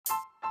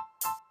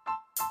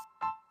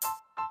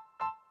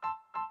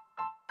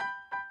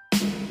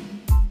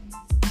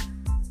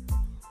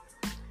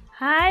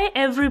Hi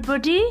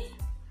everybody,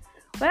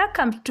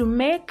 welcome to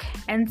Make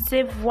and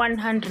Save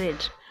 100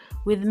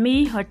 with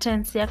me,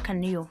 Hortensia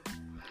Kanio.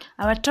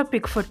 Our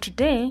topic for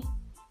today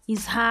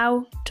is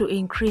how to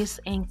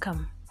increase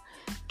income.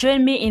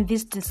 Join me in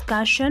this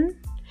discussion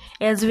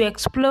as we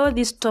explore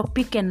this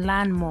topic and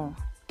learn more.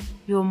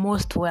 You're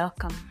most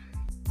welcome.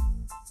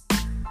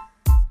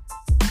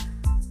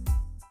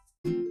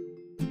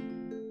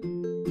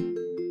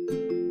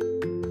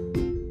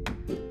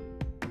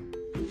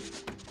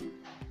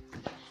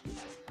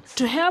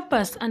 To help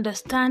us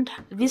understand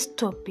this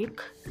topic,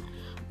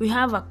 we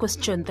have a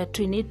question that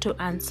we need to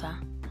answer.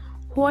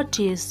 What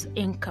is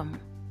income?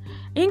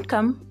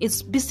 Income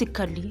is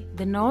basically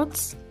the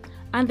notes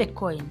and the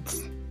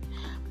coins.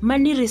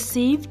 Money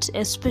received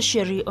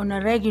especially on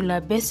a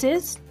regular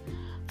basis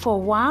for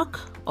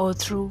work or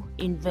through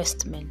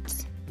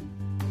investments.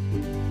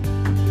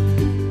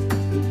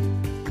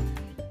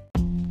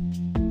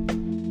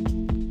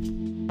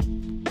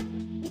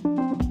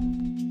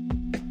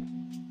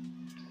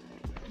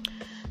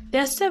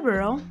 There are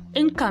several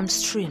income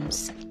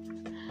streams.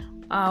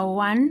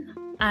 One,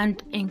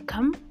 earned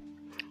income.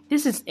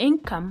 This is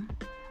income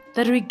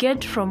that we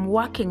get from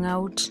working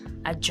out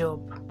a job.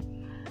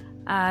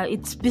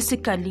 It's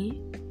basically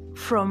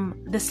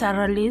from the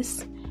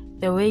salaries,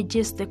 the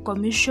wages, the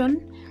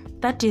commission,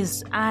 that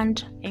is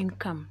earned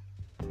income.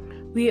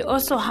 We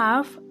also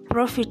have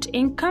profit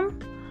income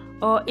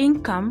or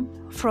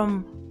income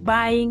from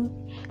buying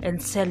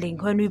and selling.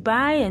 When we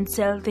buy and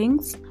sell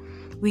things,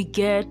 we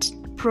get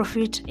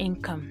profit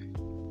income.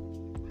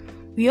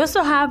 We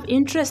also have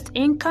interest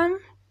income,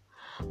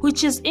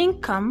 which is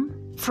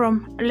income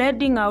from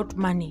lending out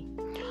money,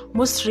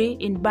 mostly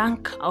in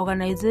bank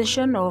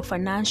organization or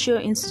financial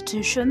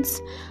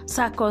institutions,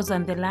 circles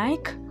and the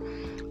like.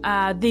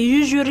 They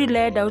usually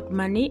lend out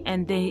money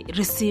and they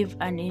receive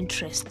an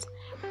interest.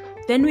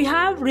 Then we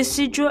have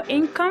residual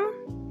income,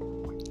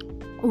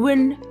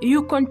 when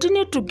you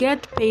continue to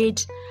get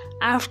paid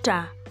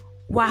after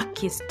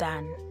work is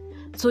done.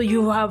 So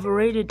you have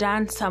already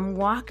done some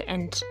work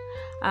and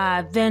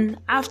then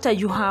after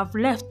you have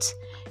left,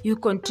 you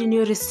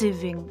continue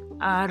receiving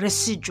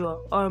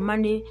residual or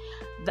money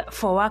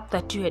for work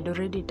that you had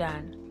already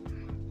done.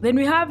 Then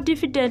we have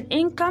dividend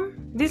income.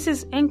 This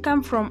is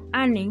income from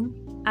earning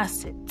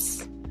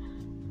assets.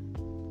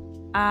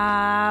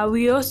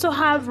 We also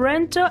have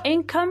rental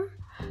income.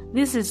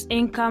 This is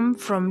income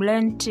from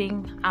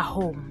renting a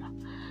home.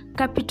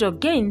 Capital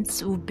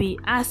gains will be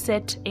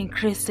asset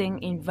increasing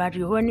in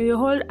value. When we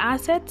hold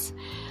assets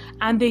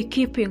and they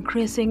keep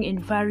increasing in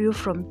value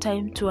from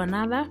time to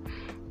another,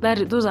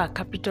 those are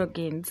capital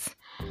gains.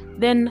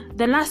 Then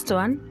the last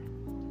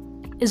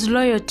one is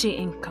loyalty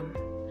income.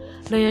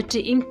 Loyalty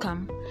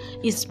income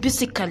is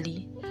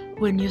basically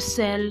when you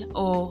sell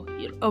or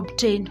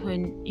obtain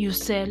when you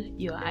sell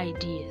your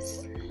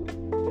ideas.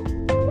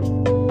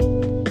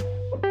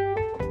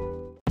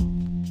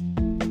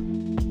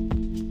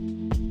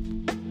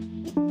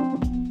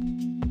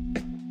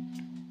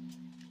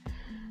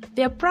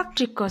 There are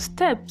practical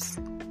steps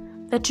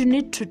that you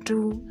need to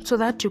do so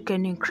that you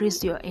can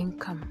increase your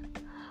income.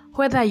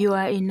 Whether you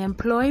are in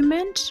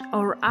employment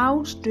or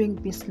out doing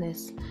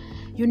business,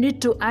 you need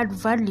to add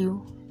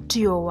value to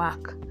your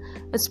work.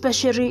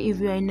 Especially if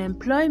you are in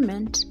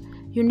employment,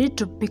 you need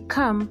to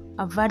become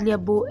a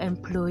valuable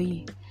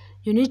employee.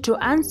 You need to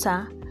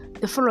answer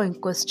the following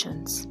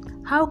questions.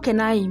 How can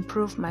I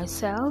improve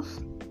myself?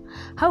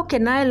 How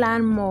can I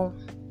learn more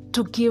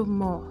to give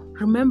more?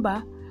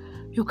 Remember,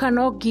 you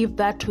cannot give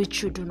that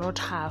which you do not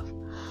have.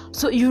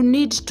 So you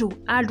need to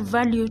add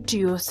value to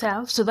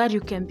yourself so that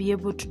you can be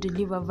able to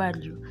deliver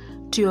value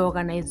to your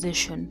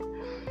organization.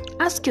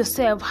 Ask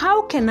yourself,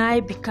 how can I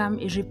become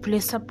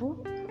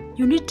irreplaceable?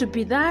 You need to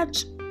be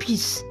that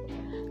piece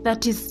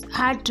that is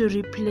hard to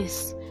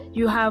replace.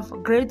 You have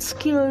great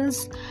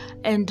skills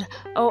and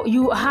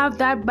you have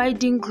that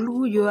binding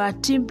glue. You are a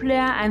team player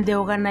and to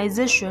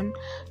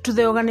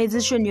the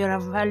organization you're a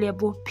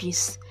valuable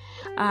piece.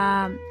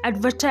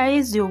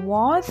 Advertise your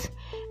worth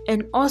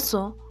and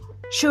also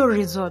show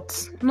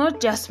results. Not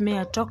just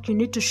mere talk, you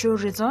need to show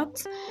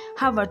results.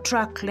 Have a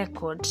track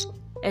record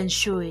and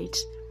show it.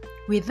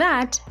 With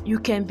that, you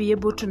can be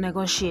able to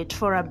negotiate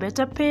for a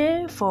better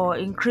pay, for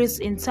increase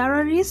in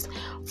salaries,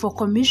 for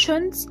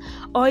commissions,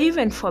 or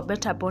even for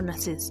better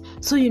bonuses.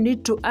 So you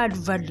need to add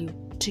value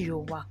to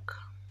your work.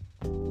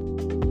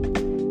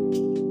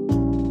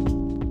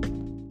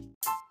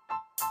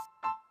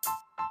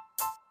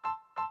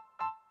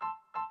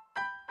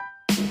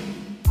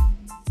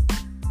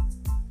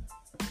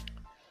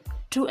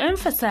 To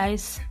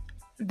emphasize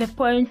the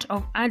point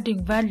of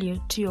adding value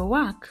to your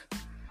work,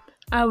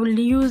 I will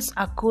use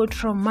a quote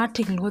from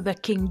Martin Luther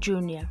King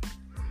Jr.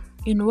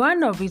 In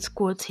one of his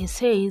quotes, he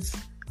says,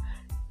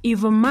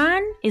 "If a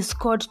man is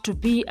called to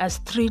be a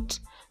street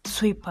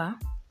sweeper,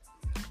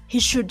 he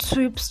should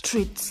sweep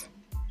streets,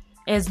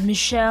 as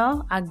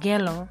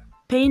Michelangelo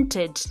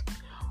painted,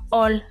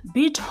 or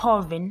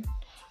Beethoven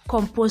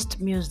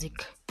composed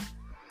music,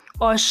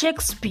 or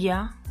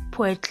Shakespeare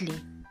poetry.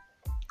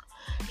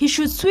 He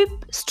should sweep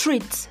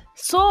streets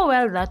so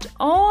well that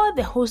all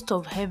the host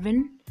of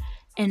heaven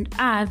and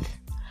earth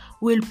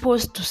will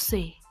pause to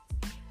say,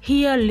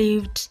 "Here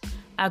lived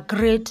a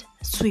great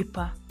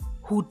sweeper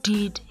who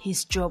did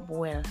his job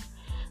well."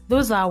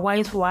 Those are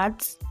wise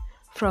words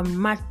from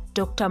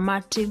Dr.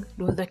 Martin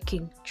Luther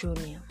King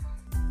Jr.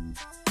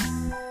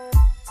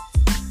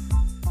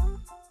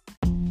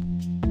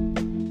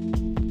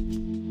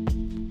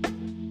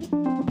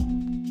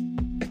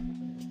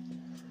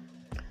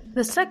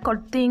 The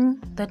second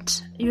thing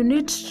that you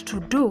need to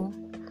do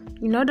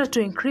in order to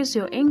increase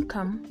your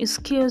income is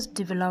skills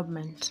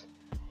development.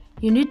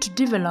 You need to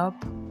develop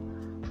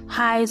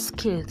high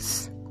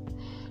skills.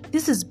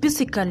 This is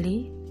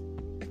basically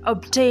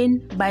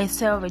obtained by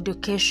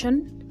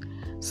self-education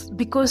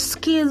because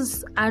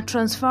skills are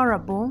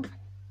transferable,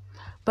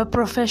 but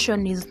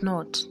profession is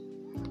not.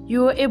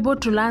 You are able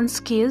to learn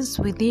skills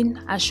within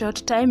a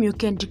short time. You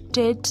can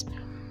dictate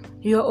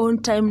your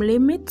own time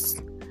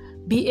limits,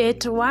 be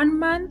it 1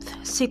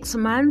 month, 6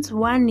 months,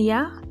 1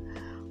 year,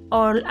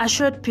 or a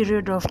short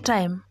period of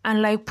time,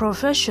 unlike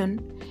profession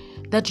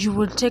that you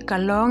will take a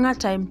longer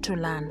time to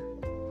learn.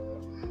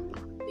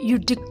 You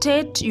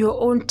dictate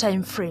your own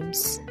time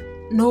frames,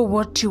 know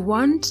what you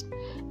want,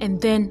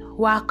 and then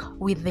work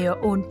with your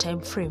own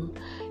time frame.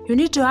 You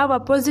need to have a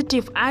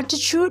positive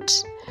attitude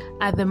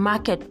at the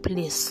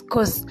marketplace,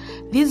 because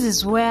this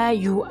is where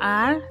you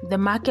are, the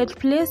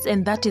marketplace,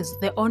 and that is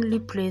the only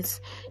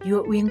place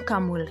your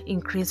income will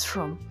increase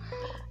from.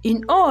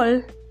 In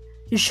all,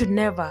 you should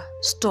never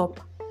stop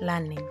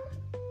learning.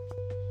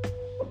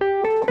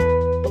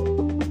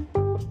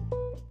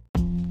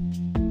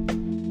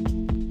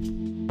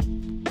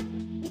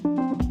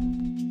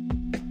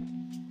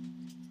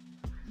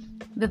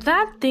 The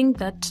third thing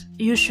that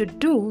you should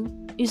do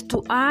is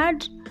to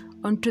add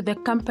onto the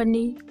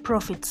company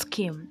profit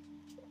scheme.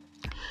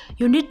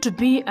 You need to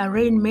be a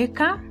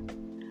rainmaker,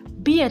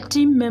 be a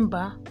team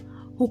member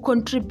who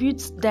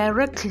contributes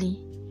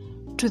directly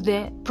to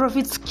the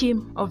profit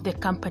scheme of the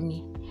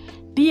company.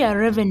 Be a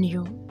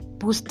revenue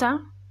booster.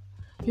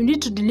 You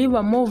need to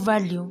deliver more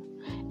value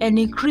and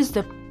increase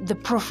the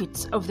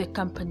profits of the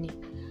company.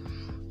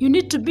 You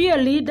need to be a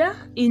leader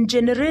in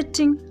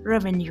generating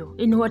revenue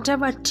in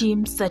whatever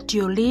teams that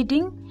you're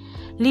leading.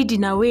 Lead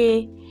in a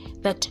way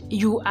that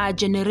you are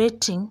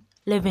generating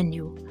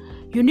revenue.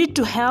 You need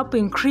to help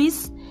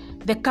increase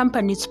the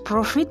company's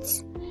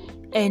profits,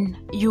 and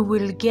you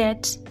will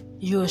get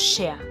your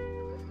share.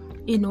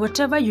 In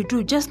whatever you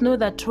do, just know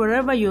that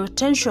wherever your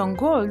attention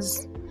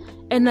goes,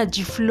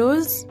 energy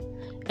flows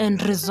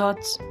and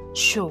results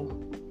show.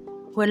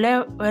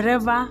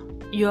 Wherever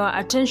your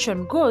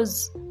attention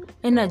goes,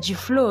 energy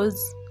flows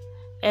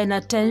and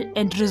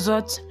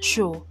results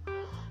show.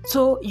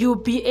 So you'll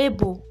be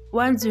able,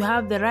 once you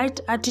have the right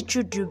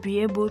attitude, you'll be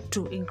able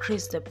to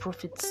increase the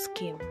profit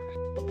scheme.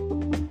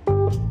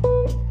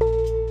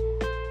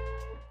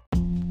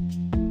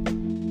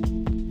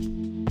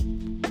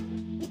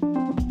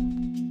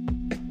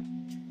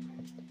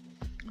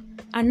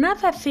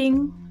 Another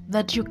thing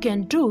that you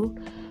can do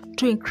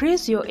to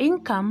increase your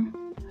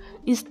income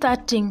is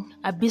starting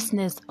a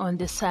business on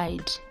the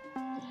side.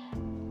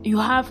 You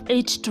have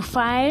 8 to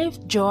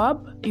 5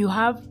 job. You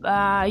have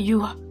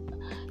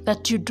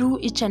that you do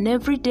each and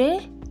every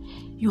day.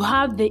 You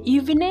have the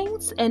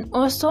evenings and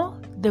also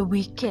the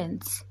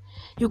weekends.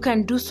 You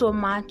can do so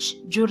much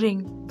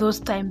during those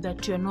times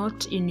that you're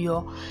not in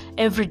your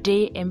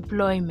everyday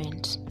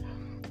employment.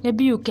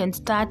 Maybe you can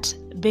start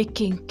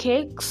baking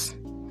cakes.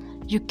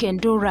 You can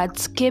do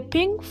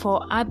landscaping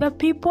for other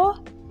people.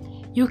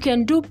 You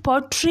can do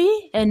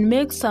pottery and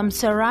make some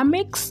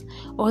ceramics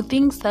or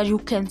things that you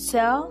can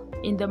sell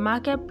in the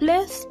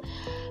marketplace.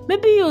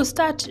 Maybe you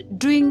start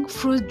doing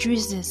fruit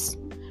juices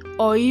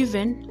or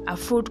even a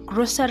food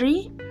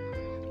grocery,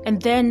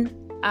 and then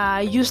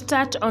you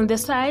start on the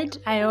side.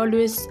 I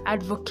always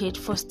advocate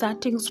for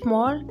starting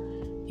small.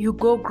 You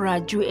go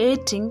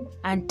graduating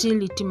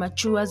until it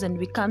matures and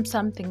becomes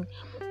something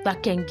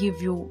that can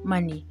give you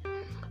money.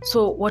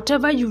 So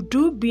whatever you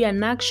do, be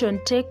an action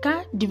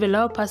taker,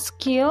 develop a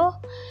skill,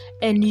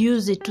 and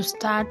use it to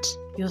start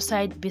your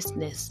side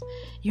business.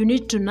 You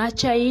need to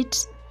nurture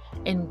it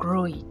and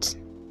grow it.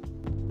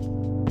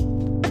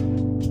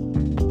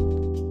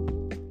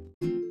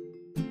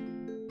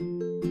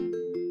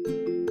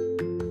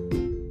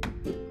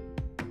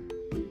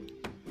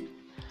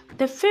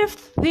 The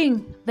fifth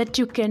thing that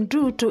you can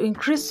do to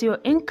increase your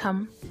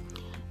income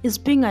is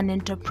being an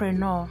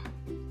entrepreneur.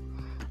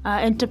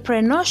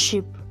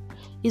 Entrepreneurship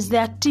is the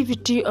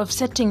activity of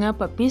setting up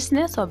a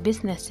business or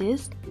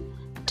businesses,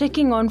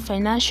 taking on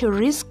financial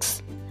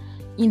risks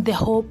in the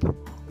hope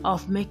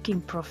of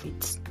making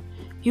profits.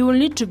 You will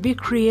need to be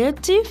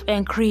creative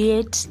and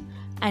create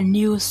a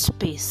new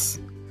space.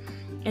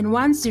 And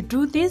once you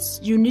do this,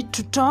 you need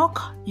to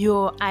talk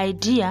your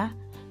idea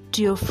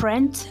to your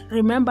friends.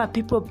 Remember,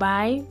 people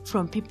buy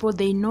from people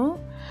they know,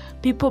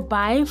 people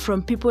buy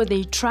from people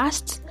they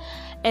trust,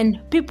 and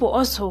people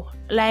also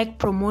like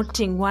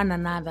promoting one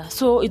another.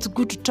 So it's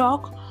good to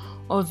talk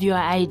of your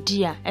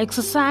idea.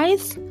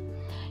 Exercise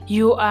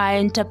you are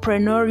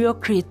entrepreneurial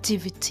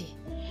creativity.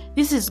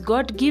 This is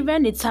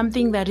God-given. It's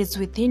something that is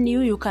within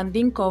you. You can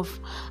think of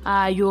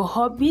your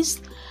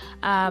hobbies,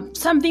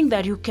 something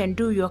that you can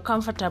do, you're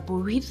comfortable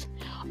with.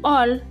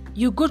 Or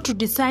you go to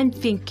design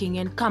thinking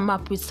and come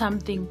up with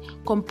something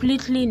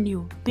completely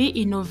new. Be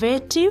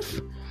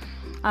innovative.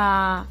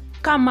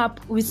 Come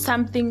up with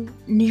something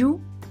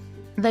new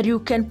that you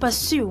can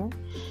pursue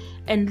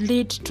and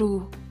lead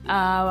to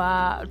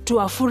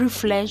a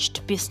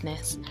fully-fledged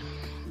business.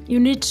 You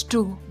need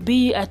to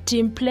be a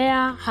team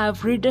player,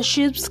 have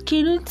leadership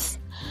skills,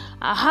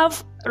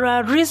 have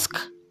risk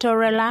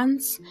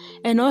tolerance,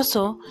 and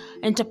also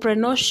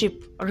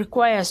entrepreneurship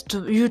requires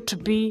you to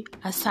be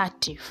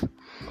assertive.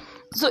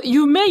 So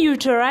you may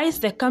utilize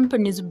the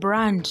company's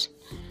brand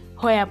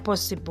where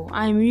possible.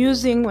 I'm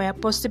using where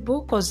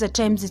possible because at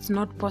times it's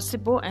not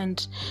possible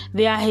and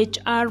there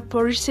are HR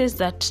policies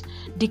that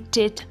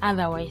dictate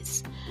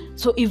otherwise.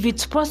 So if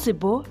it's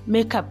possible,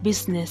 make a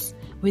business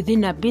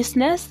within a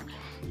business,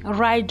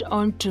 ride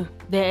onto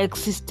the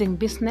existing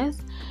business.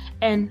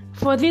 And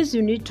for this,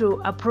 you need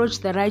to approach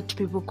the right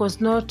people because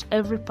not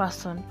every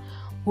person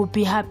will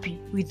be happy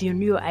with your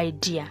new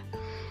idea.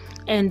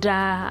 And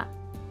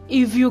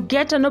if you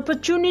get an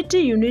opportunity,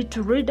 you need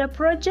to lead a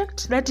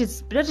project. Let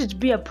it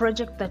be a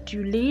project that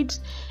you lead,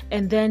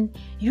 and then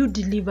you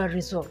deliver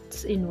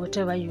results in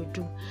whatever you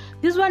do.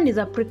 This one is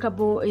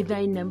applicable either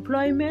in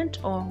employment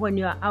or when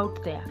you are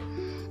out there.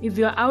 If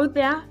you're out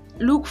there,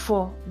 look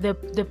for the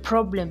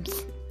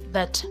problems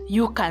that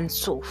you can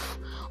solve.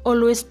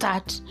 Always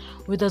start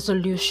with a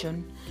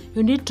solution.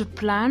 You need to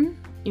plan,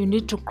 you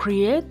need to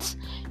create,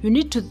 you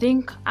need to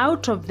think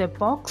out of the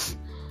box.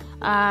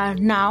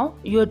 Now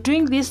you're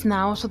doing this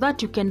now so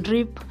that you can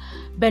reap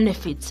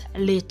benefits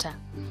later.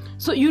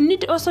 So you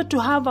need also to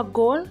have a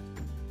goal,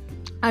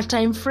 a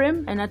time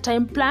frame, and a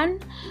time plan,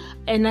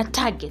 and a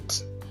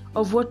target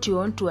of what you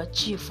want to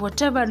achieve.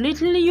 Whatever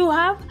little you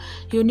have,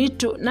 you need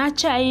to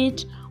nurture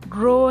it,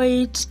 grow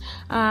it,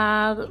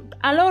 a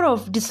lot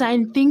of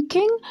design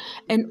thinking,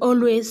 and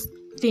always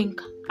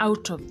think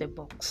out of the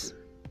box.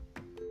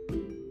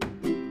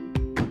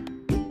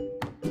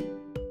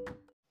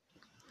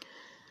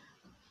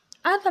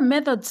 Other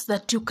methods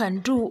that you can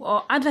do,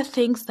 or other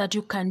things that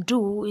you can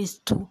do, is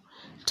to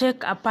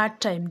take a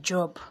part-time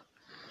job.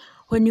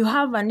 When you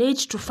have an 8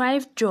 to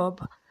 5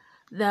 job,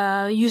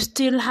 you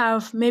still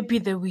have maybe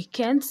the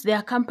weekends. There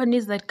are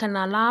companies that can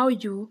allow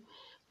you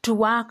to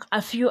work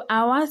a few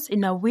hours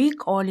in a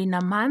week or in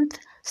a month,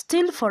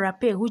 still for a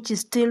pay, which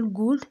is still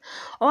good.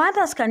 Or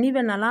others can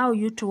even allow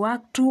you to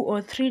work 2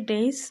 or 3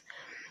 days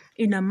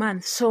in a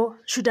month. So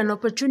should an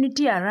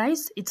opportunity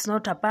arise, it's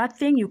not a bad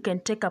thing. You can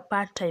take a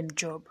part-time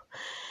job.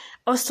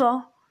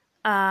 Also,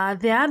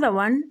 the other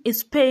one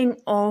is paying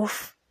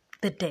off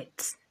the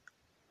debts.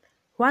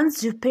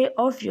 Once you pay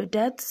off your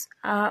debts,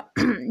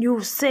 you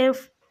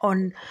save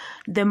on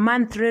the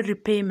monthly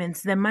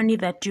repayments, the money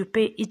that you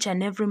pay each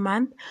and every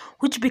month,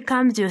 which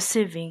becomes your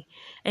saving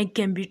and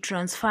can be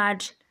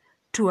transferred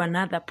to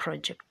another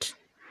project.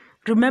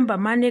 Remember,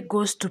 money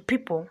goes to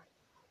people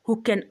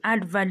who can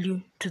add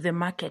value to the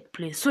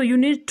marketplace. So you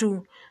need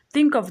to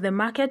think of the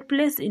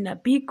marketplace in a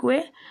big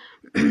way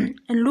and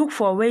look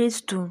for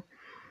ways to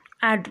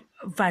add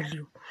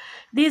value.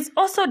 There's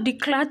also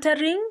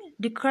decluttering.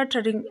 You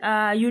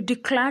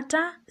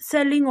declutter,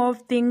 selling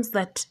off things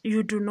that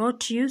you do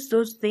not use,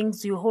 those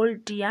things you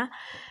hold dear,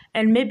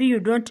 and maybe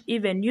you don't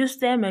even use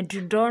them, and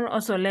you don't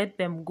also let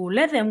them go.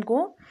 Let them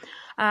go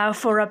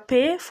for a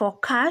pay, for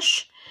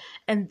cash,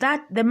 and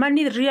that the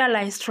money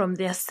realized from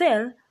their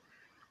sale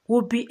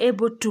will be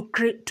able to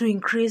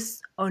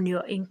increase on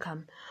your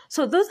income.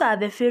 So those are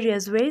the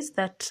various ways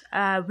that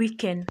we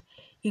can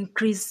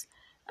increase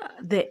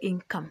the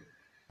income.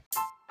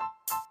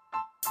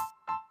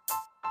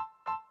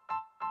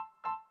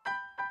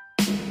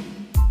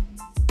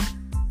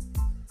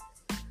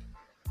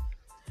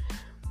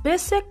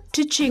 Basic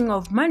teaching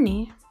of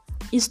money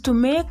is to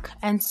make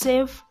and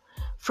save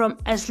from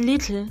as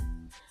little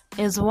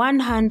as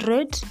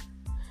 100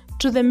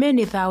 to the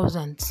many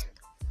thousands.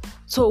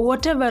 So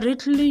whatever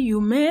little you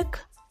make,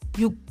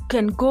 you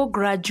can go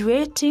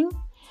graduating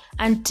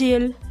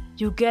until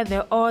you get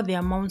all the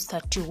amounts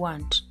that you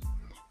want.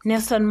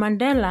 Nelson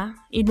Mandela,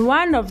 in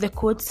one of the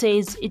quotes,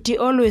 says, "It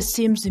always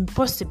seems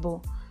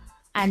impossible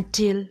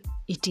until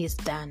it is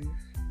done."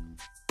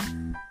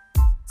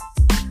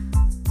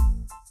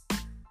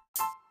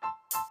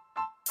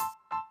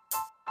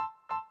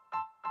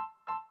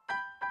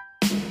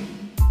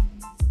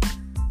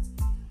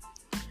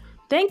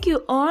 Thank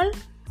you all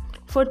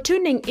for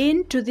tuning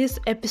in to this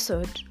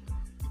episode.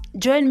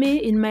 Join me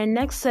in my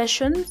next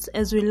sessions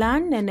as we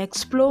learn and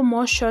explore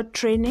more short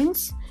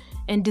trainings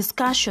and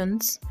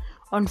discussions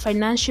on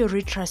financial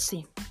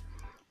literacy.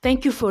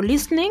 Thank you for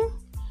listening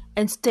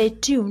and stay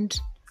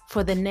tuned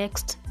for the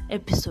next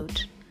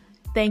episode.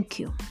 Thank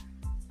you.